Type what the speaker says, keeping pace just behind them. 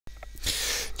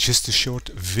Just a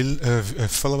short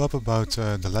follow-up about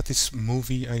the Lattice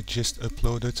movie I just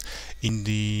uploaded. In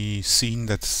the scene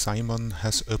that Simon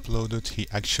has uploaded, he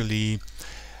actually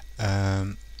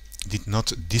did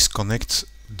not disconnect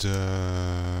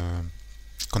the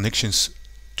connections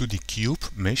to the cube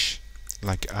mesh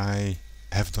like I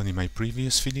have done in my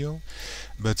previous video,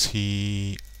 but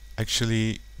he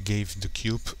actually gave the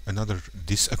cube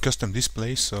a custom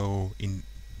display. So in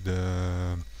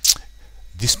the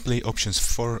display options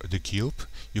for the cube,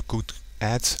 you could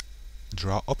add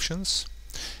draw options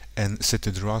and set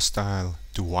the draw style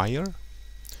to wire.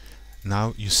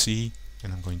 Now you see,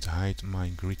 and I'm going to hide my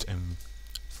grid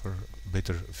for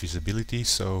better visibility.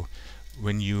 So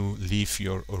when you leave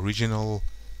your original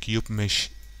cube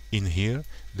mesh in here,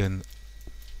 then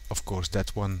of course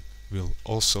that one will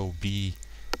also be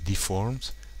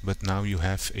deformed, but now you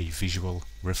have a visual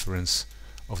reference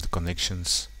of the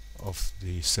connections of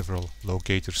the several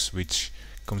locators, which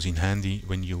comes in handy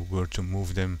when you were to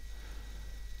move them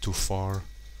too far.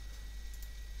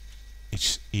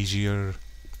 It's easier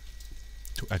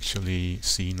to actually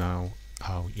see now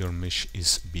how your mesh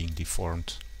is being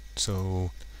deformed.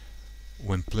 So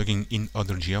when plugging in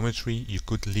other geometry, you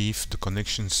could leave the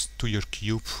connections to your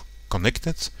cube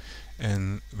connected,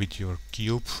 and with your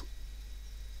cube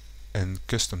and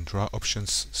custom draw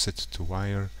options set to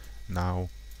wire, now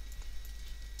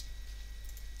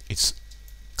it's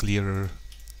clearer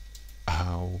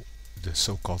how the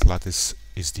so-called lattice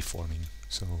is deforming.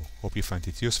 So hope you find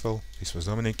it useful. This was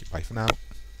Dominic. Bye for now.